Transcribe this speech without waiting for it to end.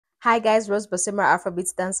Hi guys, Rose Bosima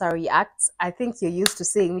Afrobeats dancer reacts. I think you're used to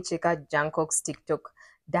seeing me check out Jungkook's TikTok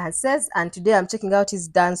dances, and today I'm checking out his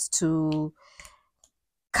dance to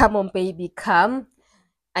 "Come On Baby Come."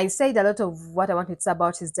 I said a lot of what I wanted to say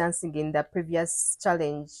about his dancing in the previous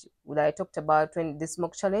challenge that I talked about when the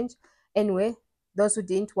smoke challenge. Anyway, those who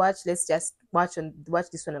didn't watch, let's just watch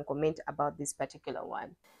this one and comment about this particular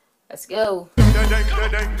one. Let's go.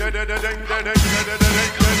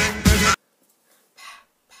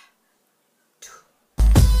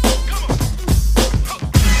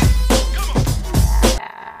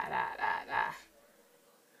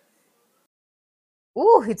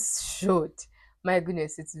 Oh, it's short. My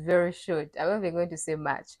goodness, it's very short. I'm not even going to say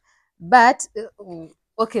much. But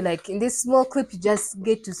okay, like in this small clip, you just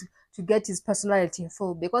get to get his personality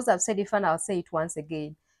full. Because I've said it and I'll say it once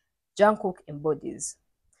again. Jungkook embodies.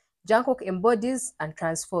 Jungkook embodies and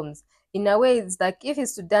transforms. In a way, it's like if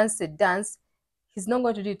he's to dance a dance, he's not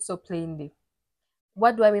going to do it so plainly.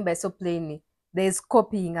 What do I mean by so plainly? There's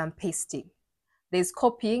copying and pasting. There's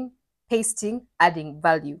copying, pasting, adding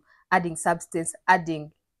value, adding substance, adding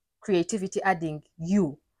creativity, adding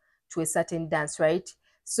you to a certain dance, right?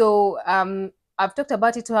 So I've talked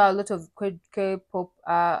about it to a lot of K-pop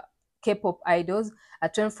idols are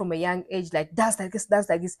trained from a young age, like dance like this, dance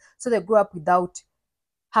like this. So they grow up without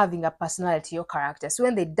having a personality or character. So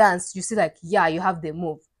when they dance, you see like, yeah, you have the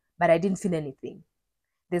move, but I didn't feel anything.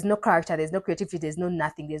 There's no character, there's no creativity, there's no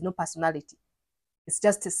nothing, there's no personality. It's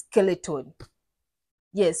just a skeleton.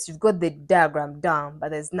 Yes, you've got the diagram down,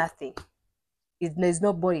 but there's nothing. There's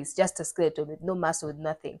no body. It's just a skeleton with no muscle, with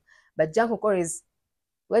nothing. But Jungkook is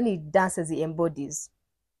when he dances, he embodies.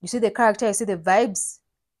 You see the character, you see the vibes,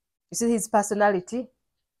 you see his personality,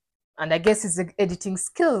 and I guess his editing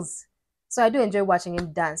skills. So I do enjoy watching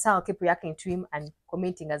him dance. I'll keep reacting to him and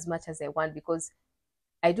commenting as much as I want because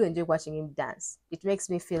I do enjoy watching him dance. It makes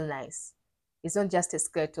me feel nice. It's not just a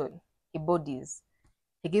skeleton; he bodies.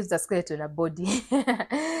 He gives the skeleton a body.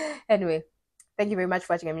 Anyway, thank you very much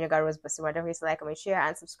for watching. I'm your girl Rose Basima. Don't forget to like, comment, share,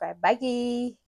 and subscribe. Bye.